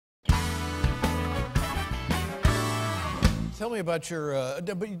Tell me about your,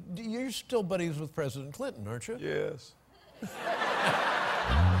 but you're still buddies with President Clinton, aren't you? Yes.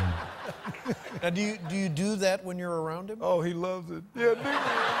 Now, do you do that when you're around him? Oh, he loves it. Yeah,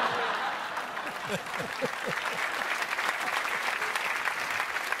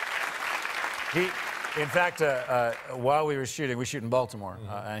 In fact, while we shoot in Baltimore,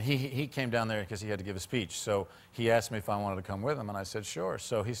 and he came down there because he had to give a speech. So he asked me if I wanted to come with him, and I said, sure.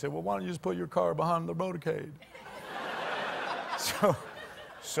 So he said, well, why don't you just put your car behind the motorcade?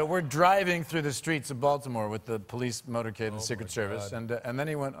 So we're driving through the streets of Baltimore with the police motorcade and the Secret Service, and then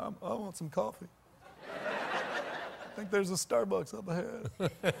he went, I want some coffee. I think there's a Starbucks up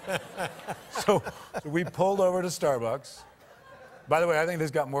ahead. so we pulled over to Starbucks. By the way, I think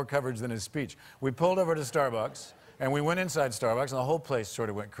this got more coverage than his speech. We pulled over to Starbucks, and we went inside Starbucks, and the whole place sort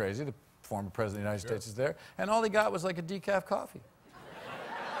of went crazy. The former president of the United States is there, and all he got was like a decaf coffee.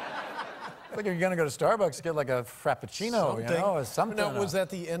 Like you're gonna go to Starbucks, get like a frappuccino, you know, or something. Now, was that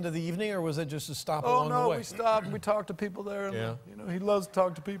the end of the evening, or was it just a stop along the way? Oh no, we stopped and we talked to people there. And you know, he loves to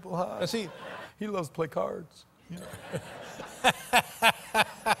talk to people. Hi. He loves to play cards. You know.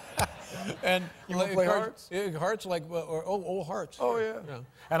 And you want to play hearts? Hearts, like hearts. Oh yeah.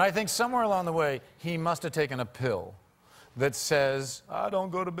 And I think somewhere along the way he must have taken a pill that says, I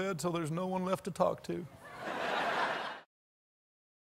don't go to bed till there's no one left to talk to.